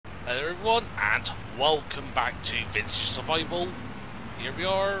Hello everyone, and welcome back to Vintage Survival. Here we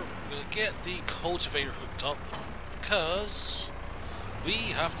are, we're going to get the cultivator hooked up because we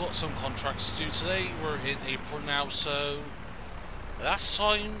have got some contracts to do today. We're in April now, so last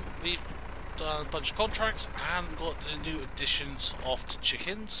time we've done a bunch of contracts and got the new additions of the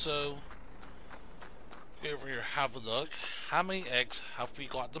chicken. So go over here, have a look. How many eggs have we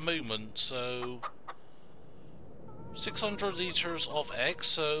got at the moment? So 600 litres of eggs,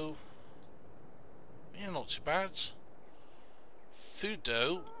 so yeah, not too bad. Food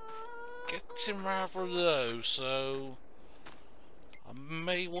though, getting rather low, so I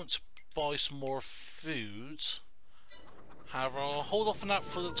may want to buy some more food. However, I'll hold off on that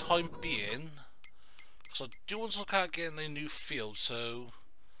for the time being, because I do want to look at getting a new field. So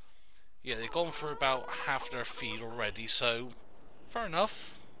yeah, they've gone for about half their feed already, so fair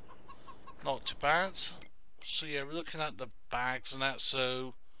enough, not too bad. So yeah, we're looking at the bags and that,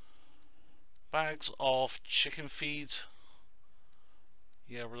 so bags of chicken feed.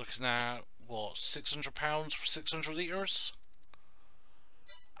 Yeah, we're looking at, what, £600 for 600 litres?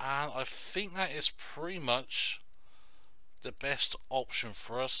 And I think that is pretty much the best option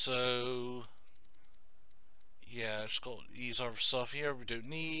for us, so yeah, just got these other stuff here we don't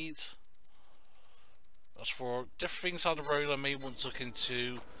need. As for different things down the road, I may want to look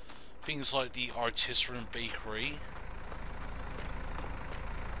into things like the artisan bakery.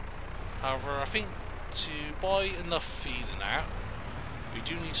 However, I think to buy enough feed in that, we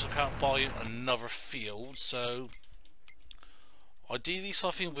do need to look at buying another field, so ideally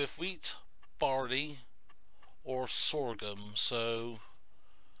something with wheat, barley or sorghum. So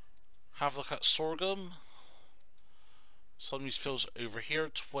have a look at sorghum. Some of these fields over here,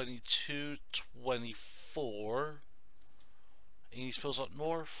 22, 24. Any of these fields up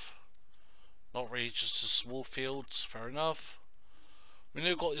north, not really, just the small fields, fair enough. We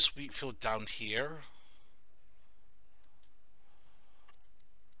now got this wheat field down here.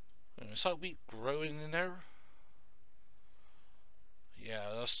 Is that wheat growing in there?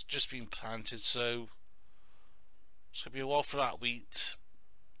 Yeah, that's just been planted, so it's going to be a while for that wheat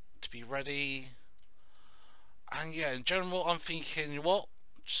to be ready. And yeah, in general, I'm thinking, you know what,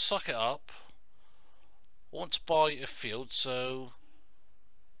 just suck it up. I want to buy a field, so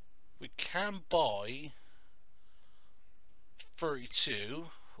we can buy 32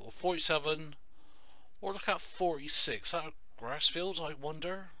 or 47, or look at 46. Is that a grass field, I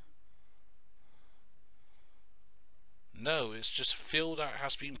wonder? No, it's just a field that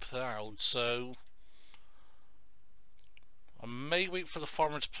has been ploughed, so I may wait for the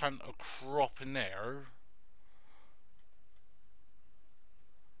farmer to plant a crop in there.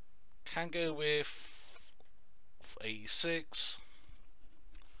 Can go with 86.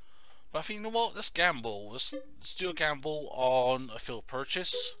 But I think, you know what, let's gamble. Let's do a gamble on a field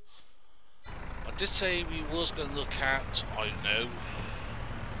purchase. I did say we was going to look at, I don't know,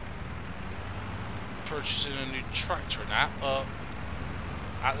 purchasing a new tractor and that, but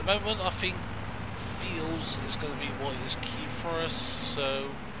at the moment I think fields is going to be what is key for us. So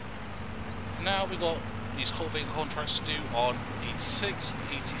for now we got these cultivating contracts to do on 86,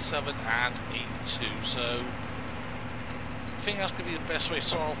 87 and 82, so I think that's going to be the best way to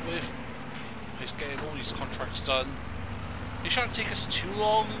start off with, is getting all these contracts done. They shan't take us too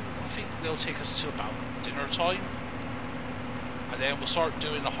long. I think they'll take us to about dinner time, and then we'll start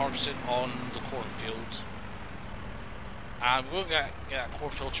doing the harvesting on the cornfield. And we won't get that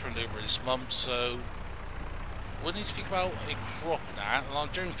cornfield turned over this month, so we'll need to think about a crop in that. And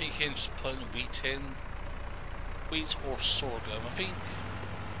I'm generally thinking just putting wheat in, wheat or sorghum. I think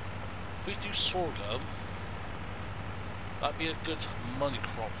if we do sorghum, that'd be a good money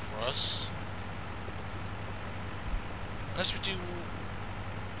crop for us. Unless we do,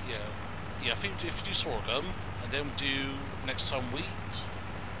 yeah, I think if we do sorghum, and then we do next time wheat.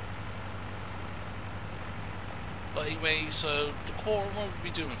 But anyway, so the core, what we'll be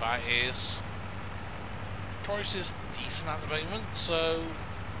doing with that is, price is decent at the moment, so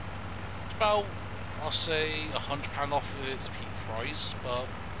it's about, I'll say, £100 off of its peak price, but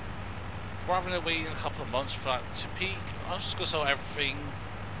rather than waiting a couple of months for that to peak, I'm just going to sell everything.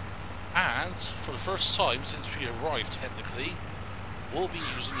 And for the first time since we arrived, technically, we'll be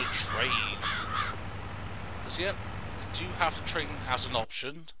using the train. Because yeah, we do have the train as an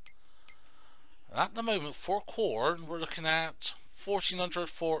option. And at the moment, for corn, we're looking at 1400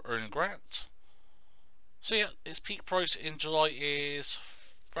 for earning grant. So yeah, its peak price in July is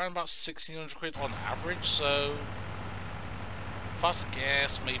around about 1600 quid on average. So if I was to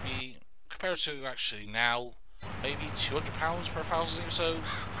guess, maybe compared to actually now, maybe £200 per thousand or so.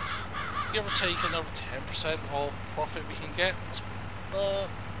 Give or take another 10% of profit we can get. But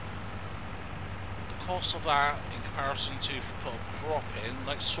cost of that in comparison to if you put a crop in,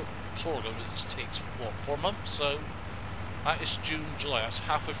 like sorghum, it just takes, what, 4 months? So that is June, July, that's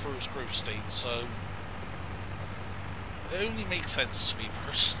halfway through its growth state, so it only makes sense to me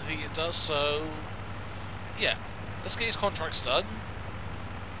personally, it does. So yeah, let's get these contracts done,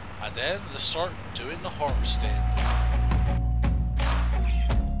 and then let's start doing the harvesting.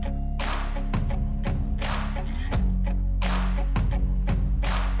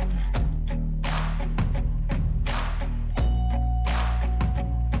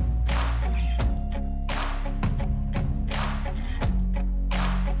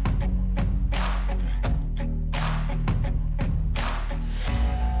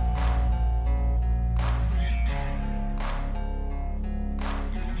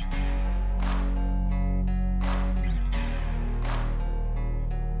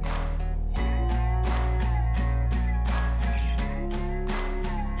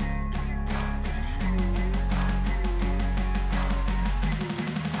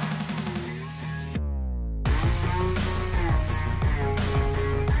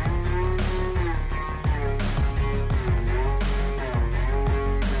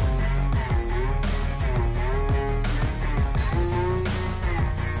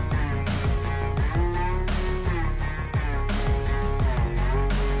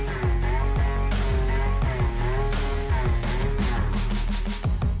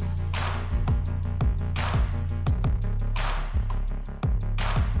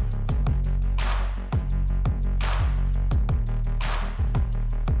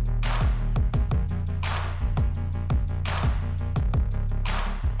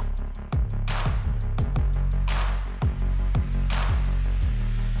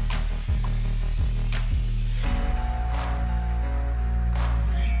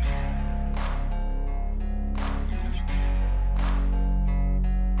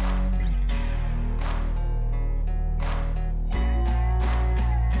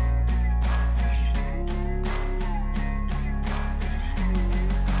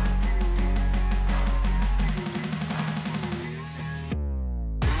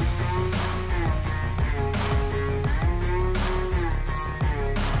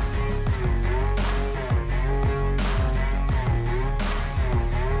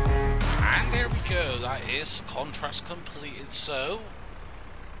 Contracts completed. So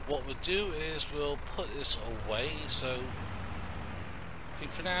what we'll do is we'll put this away. So I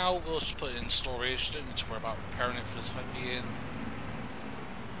think for now we'll just put it in storage, don't need to worry about repairing it for the time being.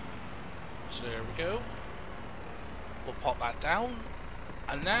 So there we go, we'll pop that down,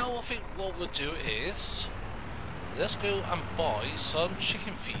 and now I think what we'll do is let's go and buy some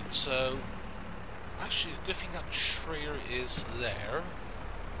chicken feed. So actually the good thing that trailer is there.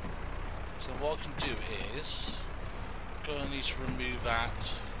 So what I can do is gonna need to remove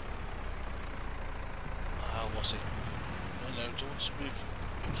that. What's it? Oh no, don't want to move.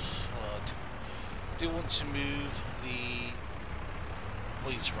 Do want to move the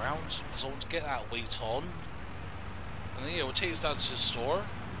weight around because I want to get that weight on. And then yeah, we'll take this down to the store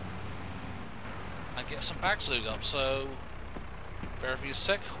and get some bags loaded up. So bear with me a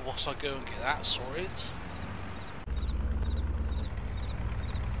sec whilst I go and get that sorted.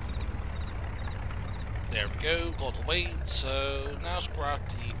 There we go, got the weight, so now let's grab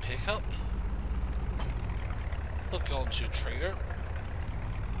the pickup, hook it onto a trailer,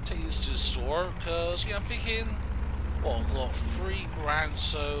 take this to the store, because yeah, I'm thinking, well, I've got $3,000,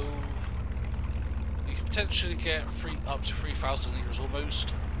 so you can potentially get up to 3,000 litres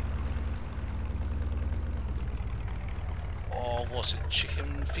almost of, what's it,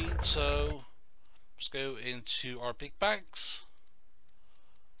 chicken feed. So let's go into our big bags.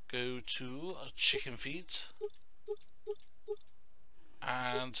 Go to chicken feed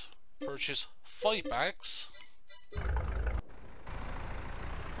and purchase 5 bags.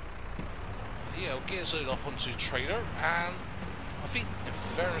 Yeah, I'll get this loaded up onto the trailer, and I think in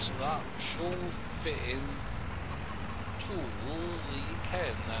fairness that should fit in to the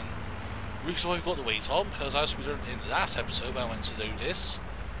pen. And the reason why I've got the weight on, because as we learned in the last episode when I went to do this,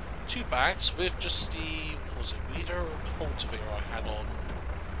 2 bags with just the, was it weeder or cultivator I had on?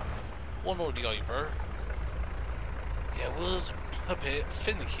 One or the other. Yeah, it was a bit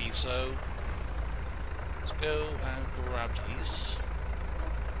finicky, so let's go and grab these.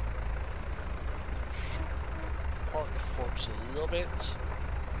 Part the forks a little bit.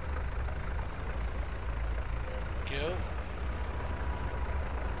 There we go.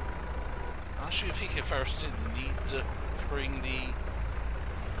 Actually, I think if I didn't need to bring the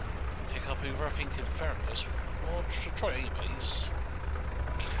pickup over, I think in fairness, well, try it anyways.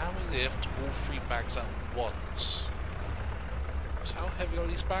 Can we lift all 3 bags at once? So how heavy are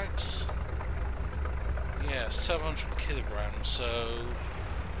these bags? Yeah, 700 kilograms, so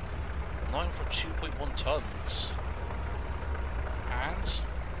 9 for 2.1 tons. And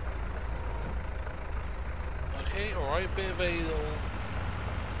okay, alright, bit of a little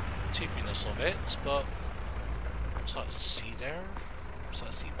tippiness of it, but is that a sea there? Is that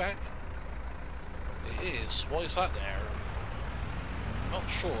a sea bag? It is. Why is that there? Not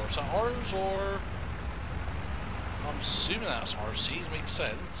sure. Is that ours or? I'm assuming that's ours. See, makes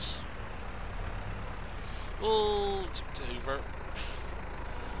sense. Oh, tipped it over.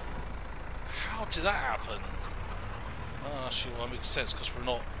 How did that happen? Actually, well, that makes sense because we're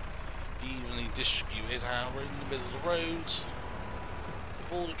not evenly distributed and we're in the middle of the road.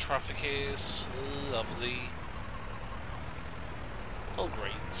 If all the traffic is lovely. Oh,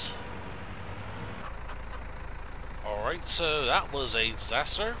 great. Alright, so that was a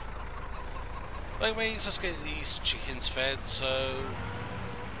disaster. Anyways, let's get these chickens fed, so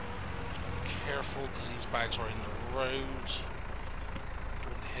careful because these bags are in the road.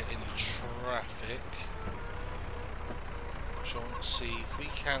 Don't hit any traffic. So let's see if we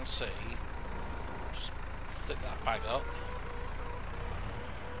can see. Just flick that bag up.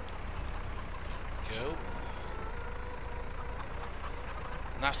 Go.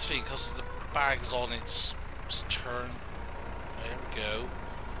 And that's the thing, because the bag's on its turn. There we go.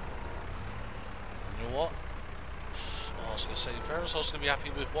 You know what? Oh, I was going to say, first I was going to be happy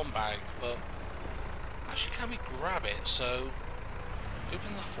with one bag, but actually can we grab it? So,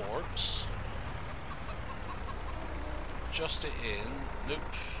 open the forks. Adjust it in. Nope.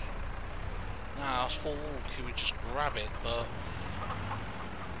 Nah, it's full. Can we just grab it? But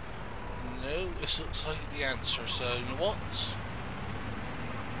no, this looks like the answer. So, you know what?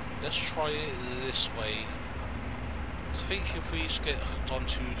 Let's try it this way. So I think if we just get hooked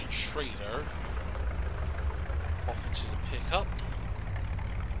onto the trailer, off into the pickup.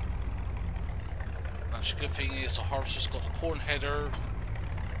 Actually, good thing is the harvester's got the corn header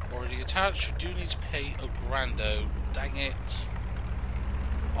already attached. We do need to pay a $1,000. Dang it!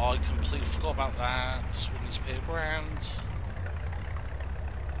 I completely forgot about that. We need to pay $1,000.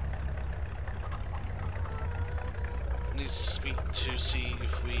 Need to speak to see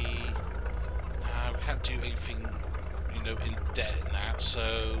if we can't do anything, you know, in debt and that.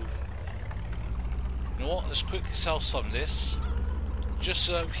 So you know what? Let's quickly sell some of this, just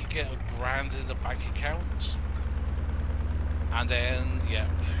so we can get $1,000 in the bank account, and then yeah,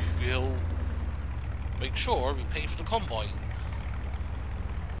 we'll make sure we pay for the combine.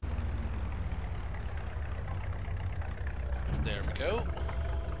 There we go.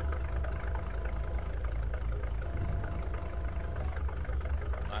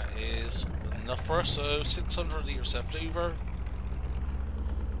 That is enough for us, so 600 litres left over.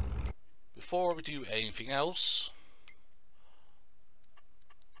 Before we do anything else,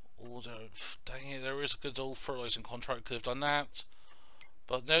 dang it, there is a good old fertilising contract, could have done that.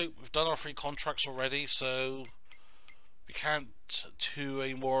 But no, we've done our 3 contracts already, so we can't do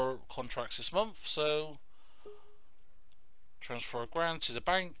any more contracts this month, so transfer $1,000 to the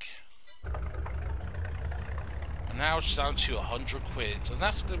bank. And now it's down to 100 quid, and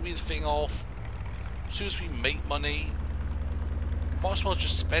that's going to be the thing of, as soon as we make money, might as well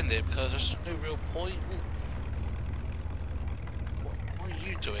just spend it, because there's no real point. What are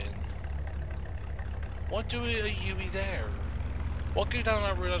you doing? What do a U-E there? What go down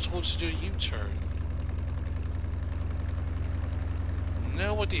that road I told you to do a U-turn?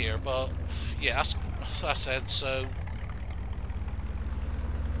 No idea, but yeah, that's I said, so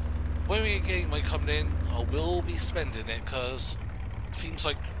when we get getting money coming in, I will be spending it, because things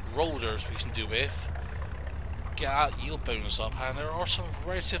like rollers we can do with, get that yield bonus up, and there are some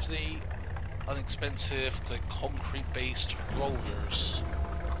relatively inexpensive, like concrete-based rollers.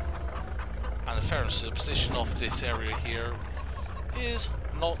 And in fairness, the position of this area here is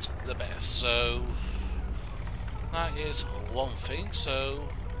not the best, so that is one thing. So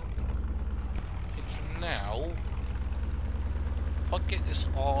I think for now, if I get this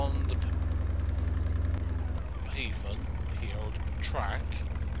on the pavement here, or the track,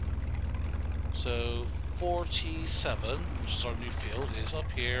 so 47, which is our new field, is up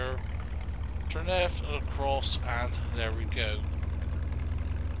here, turn left and across, and there we go.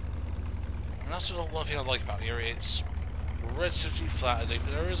 And that's one thing I like about here, it's relatively flat and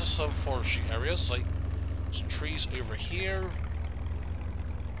open. There is some forestry areas, like some trees over here,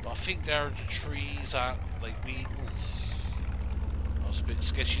 but I think there are the trees that, like, that was a bit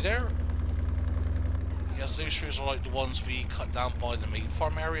sketchy there. Yes, those trees are like the ones we cut down by the main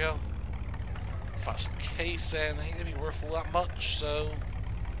farm area. If that's the case, then it ain't gonna be worth all that much, so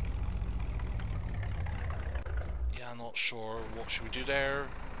yeah, I'm not sure. What should we do there?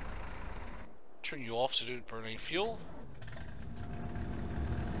 turn you off so you don't burn any fuel.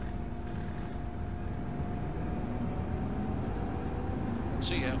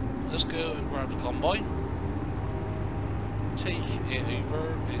 So yeah, let's go and grab the combine. Take it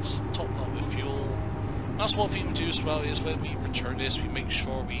over, it's topped up with fuel. That's one thing we do as well, is when we return this, we make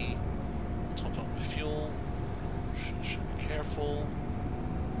sure we top up with fuel. Should be careful.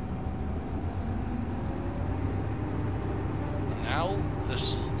 And now,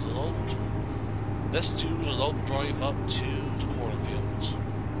 let's do the long drive up to the cornfields.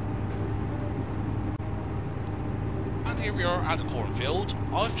 And here we are at the cornfield.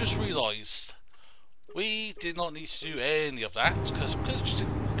 I've just realised we did not need to do any of that because just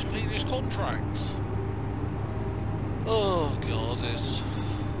complete these contracts. Oh god, it's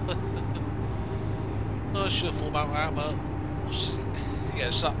I should have thought about that, but yeah,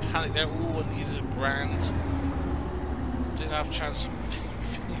 it's that panic there. Oh, I needed $1,000. Didn't have a chance to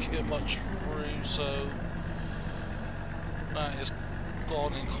get much through, so that is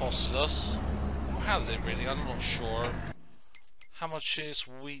gone and costed us. Or has it really? I'm not sure. How much is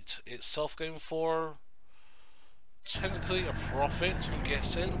wheat itself going for? Technically a profit, I'm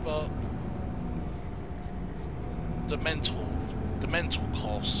guessing, but the mental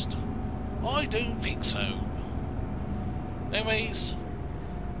cost, I don't think so. Anyways,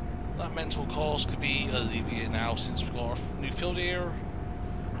 that mental cost could be alleviated now since we've got our new field here,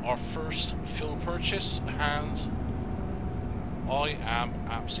 our first field purchase, and I am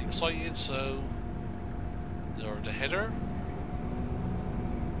absolutely excited. So there's the header.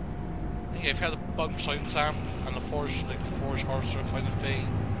 Yeah, if you had a bunk side clamp and a forge, like a forge harvester kind of thing,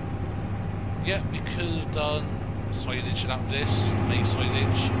 yeah, we could have done silage and up this, main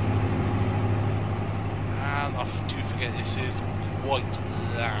silage. And I do forget this is quite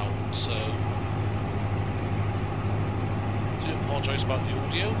loud, so I do apologise about the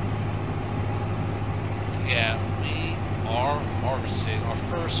audio. Yeah, we are harvesting our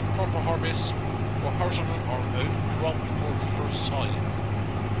first proper harvest. We're harvesting our own crop for the first time.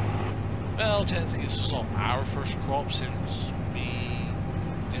 Well, technically this is not our first crop since we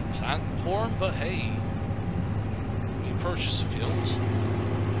didn't plant corn, but hey, we purchased the fields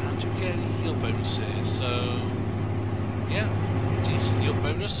and we get yield bonuses, so yeah, decent yield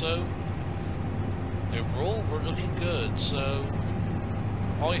bonus, so overall we're looking good. So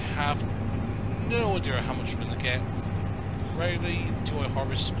I have no idea how much we're going to get. Rarely do I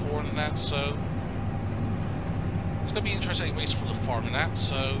harvest corn and that, so it's going to be interesting anyways for the farm and that,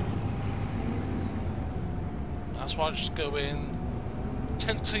 so that's why I just go in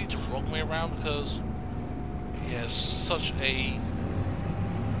technically to rock me around, because yeah, it's such a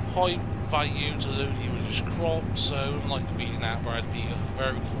high value to load usage crop, so unlike the wheat and that where I'd be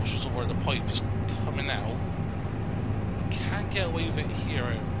very cautious of where the pipe is coming out, can get away with it here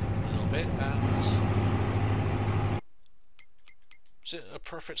a little bit. And is it a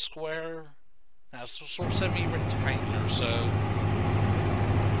perfect square? Now it's sort of semi-rectangular, so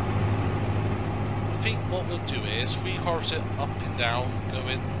I think what we'll do is we harvest it up and down,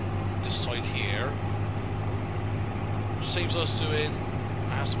 going this side here. Saves us doing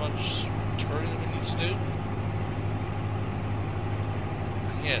as much turning we need to do.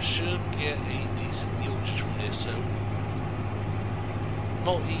 And yeah, should get a decent yieldage from this, so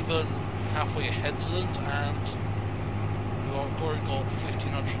not even halfway ahead to it, and we've already got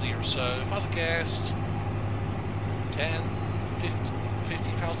 1,500 litres, so if I had guessed 10,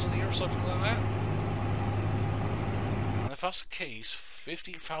 50,000 litres, something like that. And if that's the case,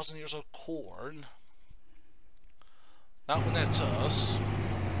 50,000 litres of corn, that would net to us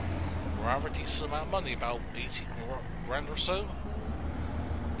a rather decent amount of money, about 18 grand or so.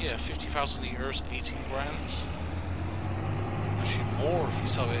 Yeah, 50,000 litres, 18 grand. Actually more if you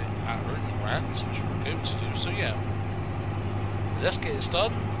sell it at earning grants, which we're going to do, so yeah. Let's get this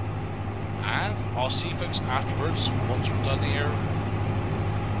done, and I'll see you folks afterwards once we're done here.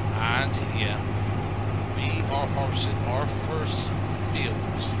 And yeah, we are harvesting our first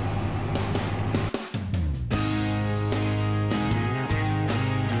fields.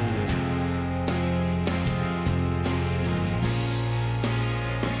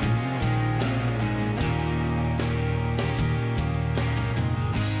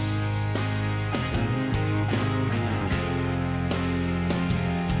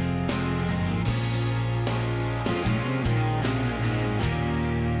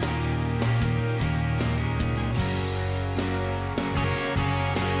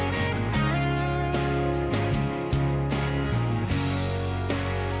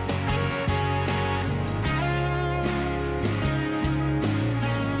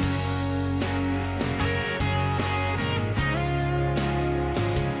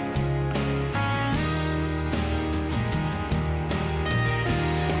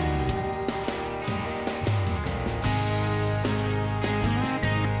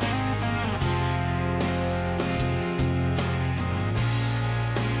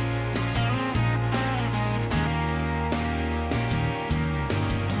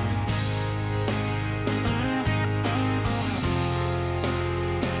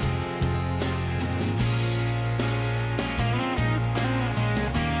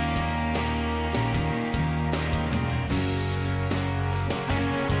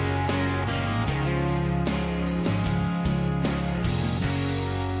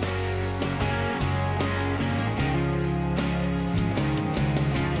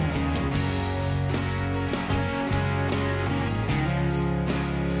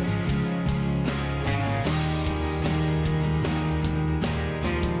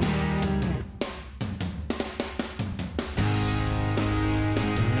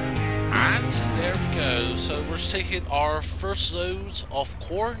 there we go. So we're taking our first load of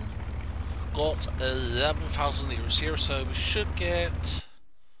corn. Got 11,000 litres here, so we should get...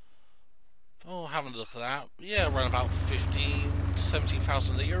 Oh, having a look at that. Yeah, around about 15,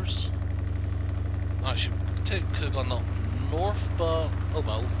 17,000 litres. Actually, could have gone up north, but oh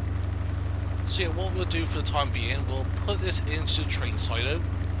well. So yeah, what we'll do for the time being, we'll put this into the train silo.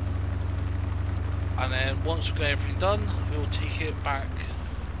 And then once we've got everything done, we'll take it back.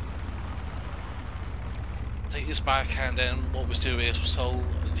 Take this back, and then what we'll do is we'll sell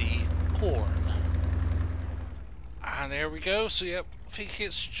the corn. And there we go. So yep, I think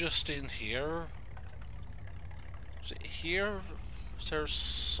it's just in here. Is it here? Is there a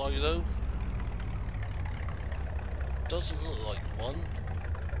silo? Doesn't look like one.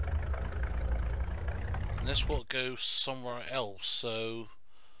 And this will go somewhere else. So,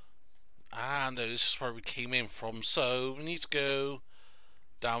 no, this is where we came in from. So we need to go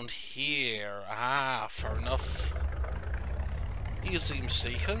down here. Fair enough. Easily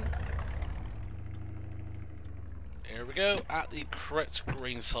mistaken. There we go, at the correct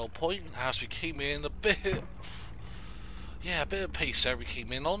grain sell point, as we came in a bit of pace there we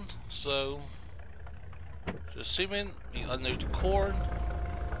came in on. So just zoom in, we unload the corn.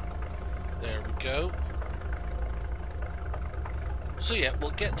 There we go. So yeah,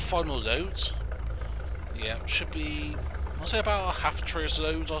 we'll get the final load. Yeah, it should be, I'll say about a half a tray's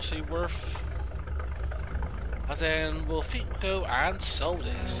load, I'll say worth. And then we'll go and sell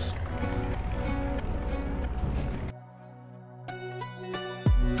this.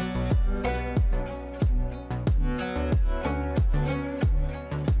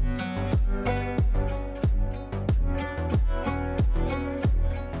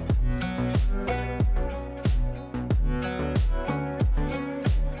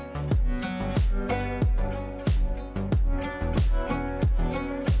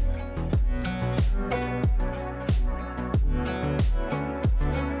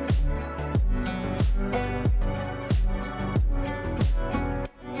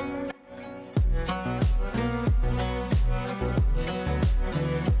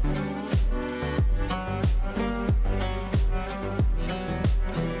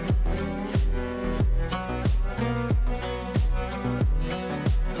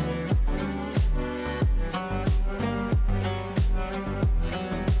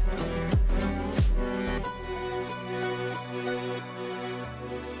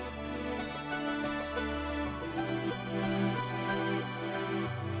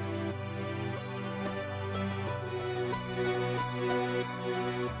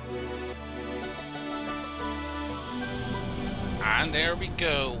 And there we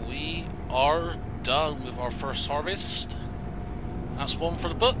go, we are done with our first harvest. That's one for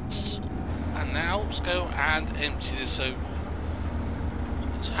the books. And now let's go and empty this out.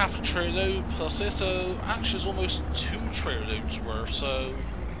 It's half a tray load plus this, so actually it's almost 2 tray loads worth, so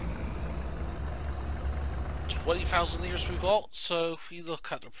 20,000 litres we've got. So if we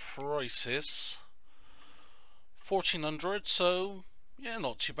look at the prices, 1,400, so yeah,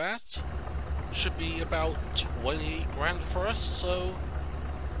 not too bad. Should be about 20 grand for us, so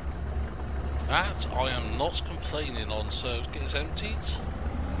that I am not complaining on. So let's get this emptied,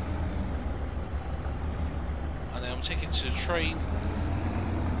 and then we'll take it to the train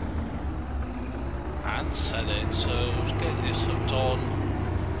and sell it. So let's get this hooked on.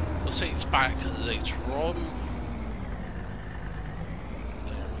 We'll say it's back later on.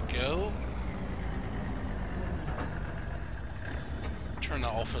 There we go. Turn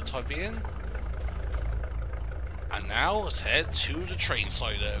that off for the time being. And now let's head to the train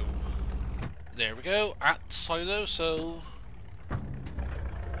silo. There we go, at the silo, so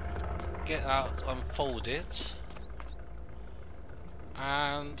get that unfolded.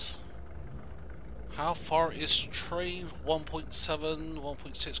 And how far is train? 1.7,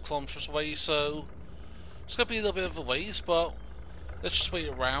 1.6 kilometers away, so it's going to be a little bit of a ways, but let's just wait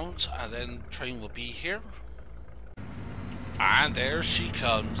around and then train will be here. And there she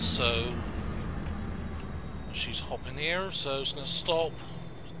comes, so she's hopping here, so it's going to stop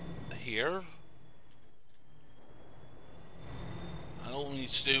here. And all we need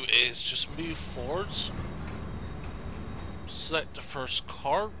to do is just move forwards. Select the first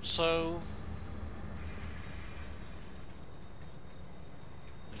cart, so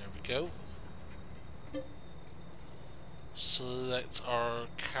there we go. Select our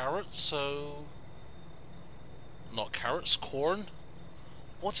carrots, so not carrots, corn.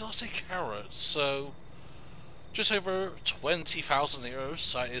 What did I say, carrots? So just over 20,000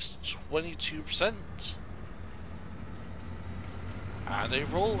 euros, that is 22%. And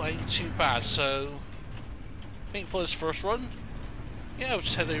overall, ain't too bad, so I think for this first run, yeah, we'll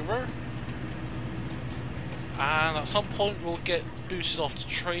just head over, And at some point we'll get booted off the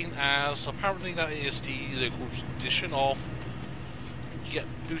train, as apparently that is the local tradition of you get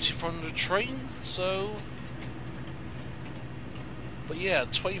booted from the train, so... But yeah,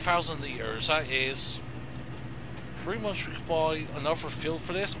 20,000 litres, that is... Pretty much we could buy another field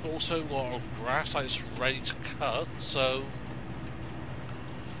for this, but also got our grass that is ready to cut, so...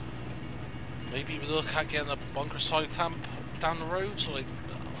 Maybe we look at getting a bunker side clamp down the road, so like...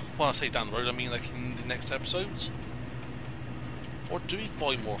 When I say down the road, I mean like in the next episodes. Or do we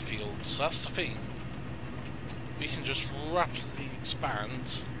buy more fields? That's the thing. We can just rapidly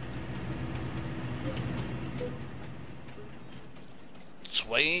expand.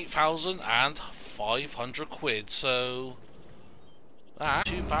 28,500 quid, so that's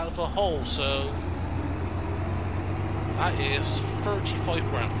too bad of a haul, so that is 35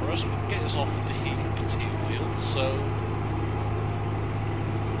 grand for us. We can get us off the potato field, so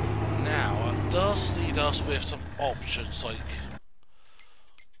now it does lead us with some options, like,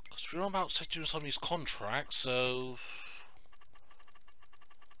 because we're about to do some of these contracts, so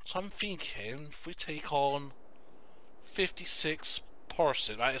I'm thinking if we take on 56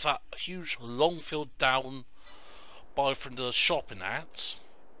 parcel, that is that huge long field down by from the shopping at,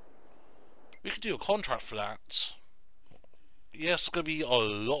 we could do a contract for that. Yes, it's going to be a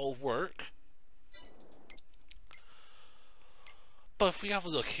lot of work, but if we have a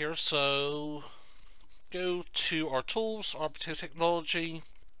look here, so go to our tools, our potato technology.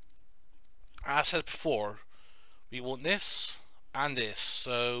 As I said before, we want this and this,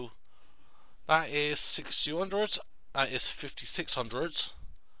 so that is 6,200, that is 5,600.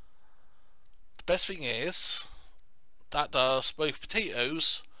 The best thing is that does both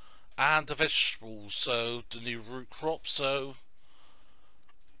potatoes and the vegetables, so the new root crop. So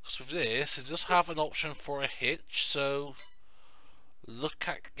because with this it does have an option for a hitch, so look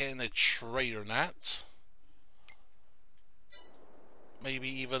at getting a trailer net, maybe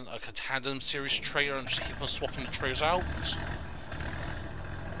even like a tandem series trailer, and just keep on swapping the trailers out.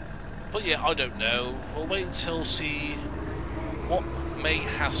 But yeah, I don't know, we'll wait until see what May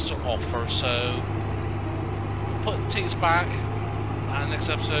has to offer. So we'll put T's back, and next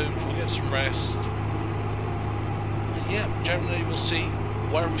episode we'll get some rest. But yeah, generally we'll see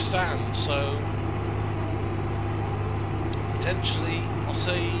where we stand. So potentially, I'll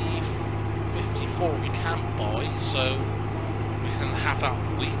say 54 we can buy, so we can have that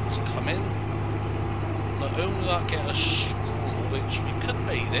wheat to come in. Not only will that get a straw, which we could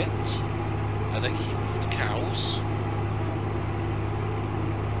bathe it and then keep it for the cows.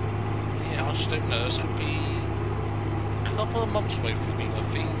 Yeah, I just don't know, so it'll be a couple of months away from me, I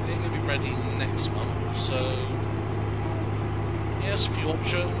think. They're going to be ready next month, so yes, a few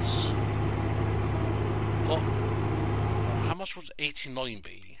options. Got, how much would 89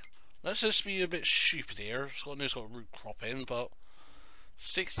 be? Let's just be a bit stupid here. It's got a root crop in, but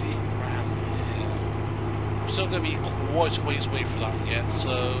 60 grand. Yeah. Still going to be quite a ways away for that yet,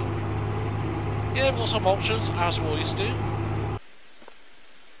 so yeah, we've got some options, as we always do.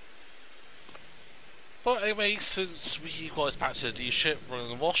 But anyway, since we got back to the dealership, we're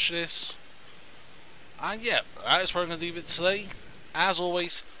going to wash this. And yeah, that is where I'm going to leave it today. As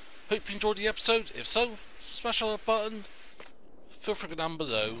always, hope you enjoyed the episode. If so, smash that like button. Feel free to go down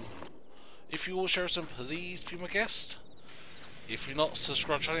below. If you will share some, please be my guest. If you're not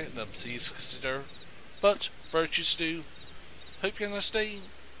subscribed to it, then please consider. But very choose to do. Hope you have a nice day.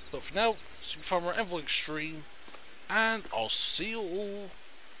 But for now, it's been from EnvoyXtreme, and I'll see you all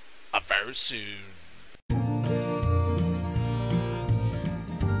very soon.